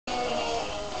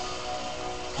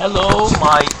Hello,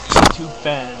 my YouTube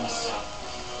fans.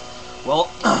 Well,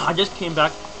 I just came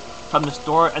back from the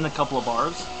store and a couple of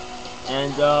bars,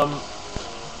 and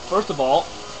first of all,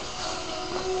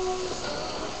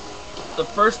 the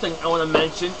first thing I want to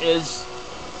mention is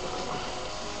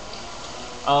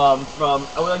I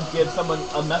want to give someone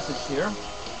a message here,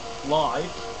 live.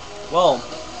 Well,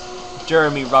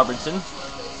 Jeremy Robertson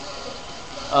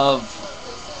of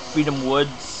Freedom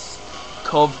Woods,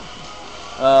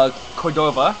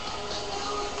 Cordova,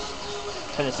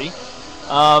 Tennessee.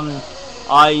 I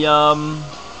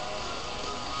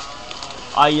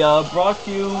brought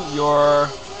you your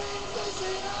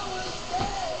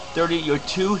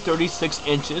 2 36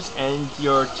 inches and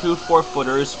your 2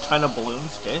 4-footers China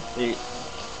balloons, okay?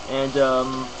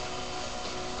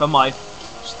 From my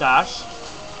stash,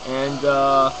 and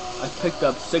I picked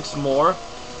up 6 more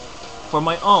for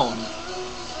my own.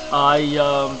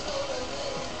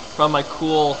 From my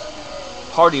cool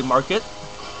party market.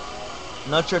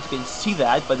 I'm not sure if you can see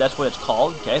that, but that's what it's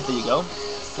called. Okay, there you go.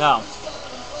 Now,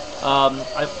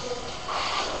 I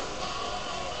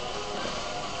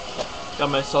got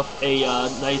myself a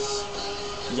nice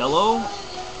yellow.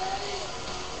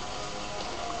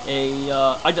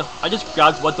 I just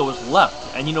grabbed what there was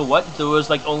left, and you know what? There was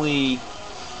like only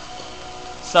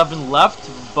 7 left,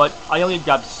 but I only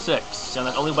grabbed 6, and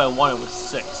only what I wanted was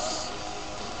 6.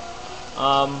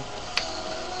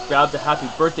 Grabbed a happy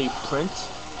birthday print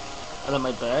out of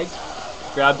my bag.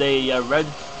 Grabbed a red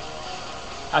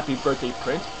happy birthday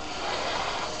print.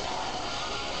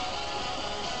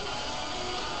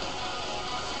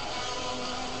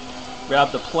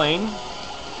 Grabbed the plain.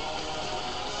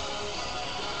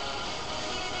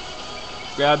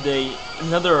 Grabbed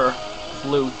another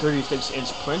blue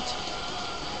 36-inch print.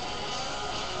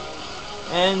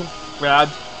 And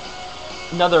grabbed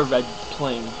another red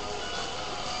plain.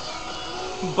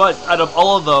 But out of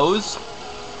all of those,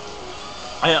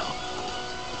 I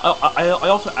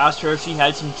also asked her if she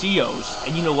had some geos,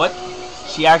 and you know what?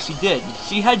 She actually did.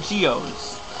 She had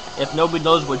geos. If nobody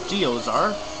knows what geos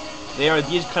are, they are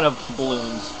these kind of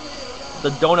balloons, the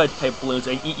donut type balloons.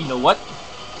 And you know what?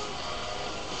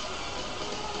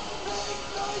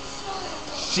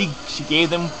 She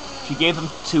gave them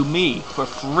to me for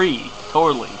free,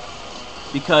 totally,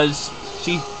 because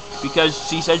she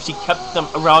said she kept them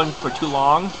around for too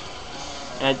long,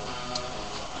 and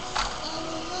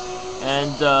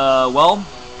well,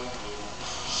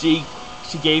 she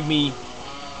gave me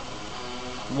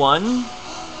 1,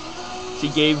 she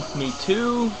gave me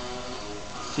 2,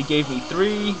 she gave me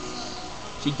 3,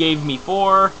 she gave me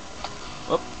 4,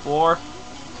 4,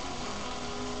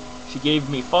 she gave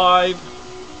me 5,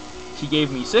 she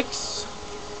gave me 6,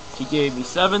 she gave me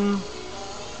 7,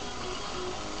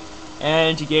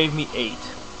 and she gave me 8.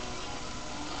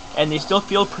 And they still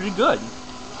feel pretty good.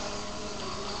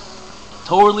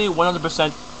 Totally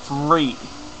 100% free.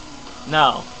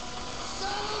 Now,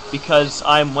 because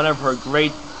I'm one of her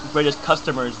greatest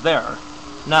customers there.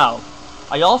 Now,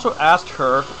 I also asked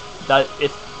her that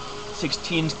if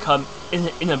 16s come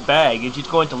in a bag, and she's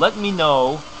going to let me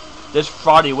know this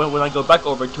Friday when I go back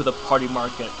over to the party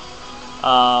market.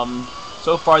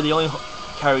 So far they only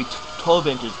carry 12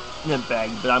 inches in a bag,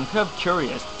 but I'm kind of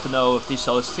curious to know if they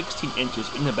sell 16 inches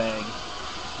in a bag.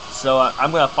 So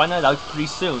I'm gonna find that out pretty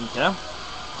soon, yeah?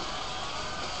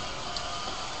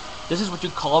 This is what you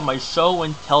call my show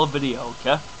and tell video,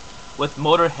 okay? With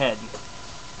Motorhead.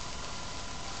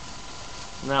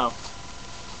 Now,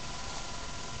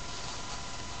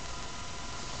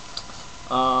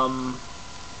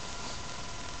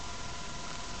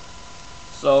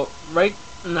 so right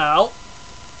now,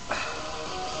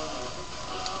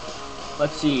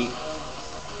 let's see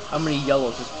how many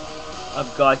yellows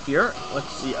I've got here. Let's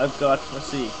see, I've got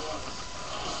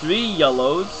 3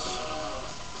 yellows,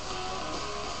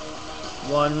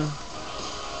 1,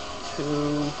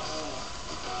 2,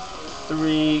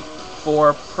 3,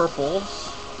 4 purples,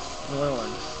 and 1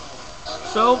 orange.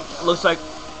 So looks like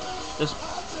this.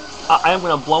 I am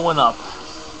gonna blow one up.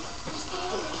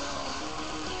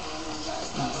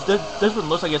 This one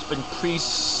looks like it's been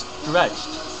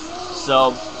pre-stretched.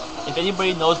 So if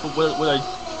anybody knows what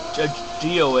a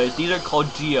geo is, these are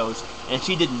called geos, and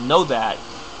she didn't know that,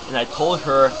 and I told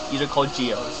her these are called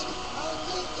geos.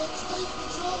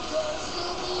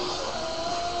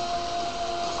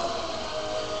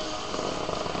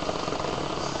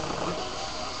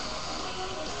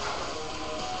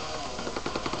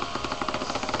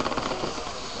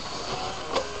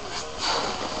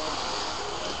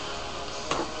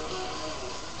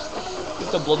 You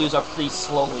have to blow these up pretty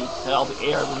slowly to get all the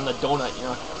air in the donut, you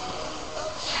know.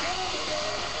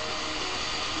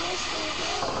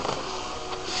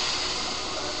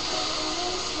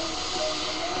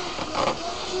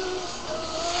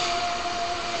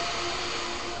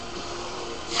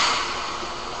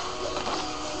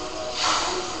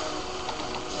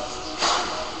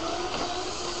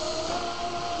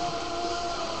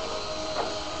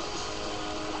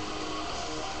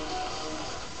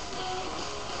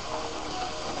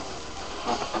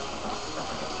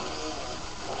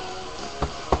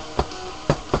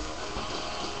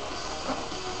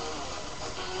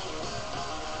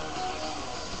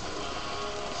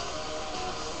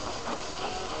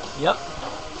 Yep.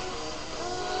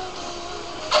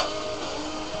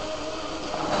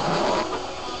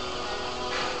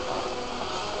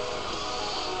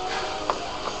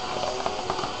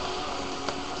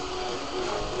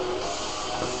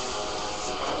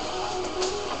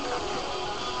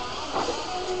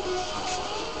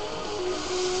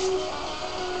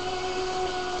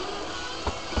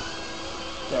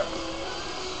 There.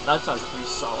 That sounds pretty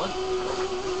solid.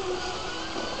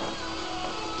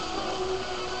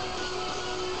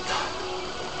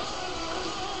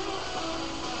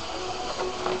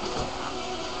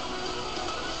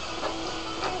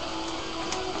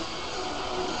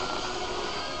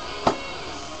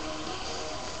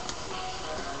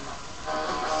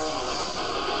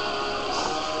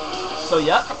 So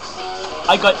yeah,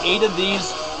 I got 8 of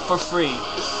these for free.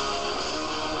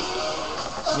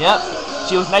 Yep,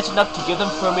 she was nice enough to give them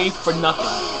for me for nothing.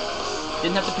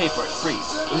 Didn't have to pay for it, free.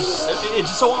 It's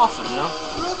just so awesome, you know?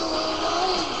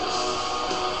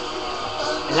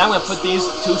 And now I'm gonna put these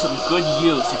to some good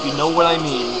use, if you know what I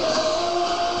mean.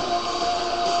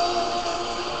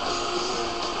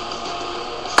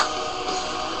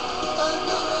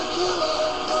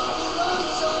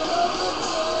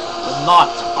 But not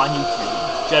on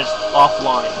YouTube, just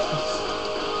offline.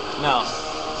 Now.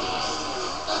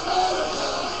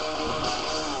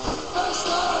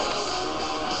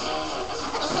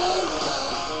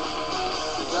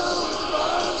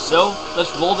 So,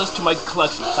 let's roll this to my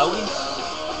collection, shall we?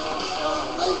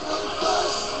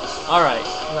 Alright,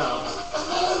 now.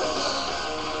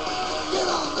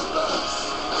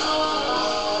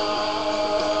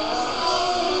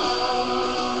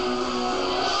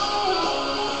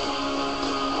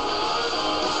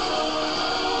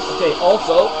 Okay,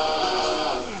 also,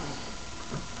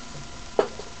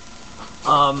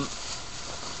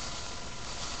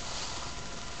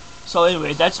 so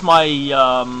anyway, that's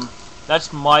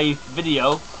my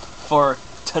video for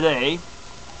today,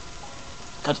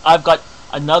 because I've got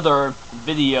another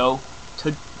video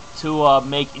to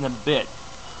make in a bit.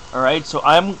 Alright, so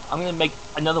I'm gonna make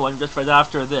another one just right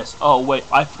after this. Oh wait,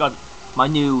 I forgot my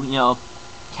new,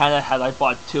 Canada hat I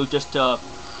bought too, just to,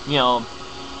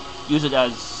 use it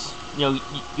as,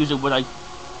 use it when I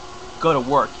go to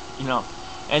work,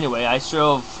 Anyway, I sort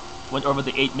of went over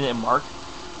the 8-minute mark.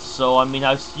 So,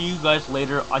 I'll see you guys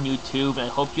later on YouTube, and I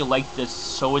hope you like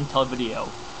this show and tell video.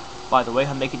 By the way,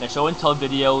 I'm making a show and tell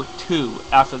video 2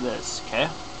 after this, okay?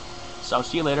 So I'll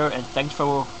see you later, and thanks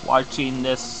for watching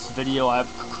this video I've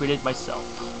created myself.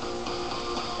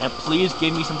 And please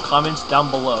give me some comments down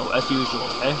below, as usual,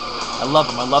 okay? I love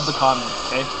them, I love the comments,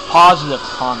 okay? Positive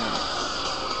comments.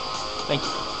 Thank you.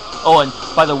 Oh, and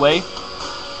by the way,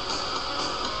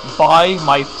 buy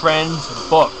my friend's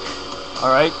book,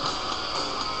 alright?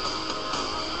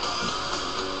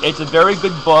 It's a very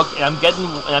good book, and I'm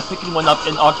picking one up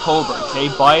in October, okay?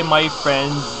 Buy my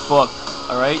friend's book,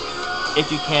 alright?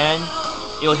 If you can,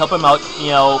 it will help him out,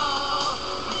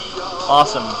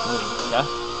 awesomely, okay?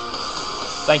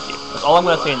 Thank you. That's all I'm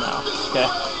gonna say now, okay?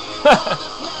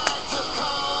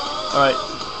 Alright.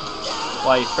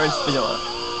 Bye, friend's vanilla.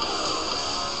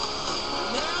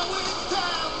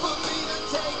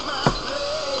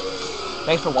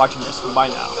 Thanks for watching this. Bye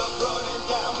now.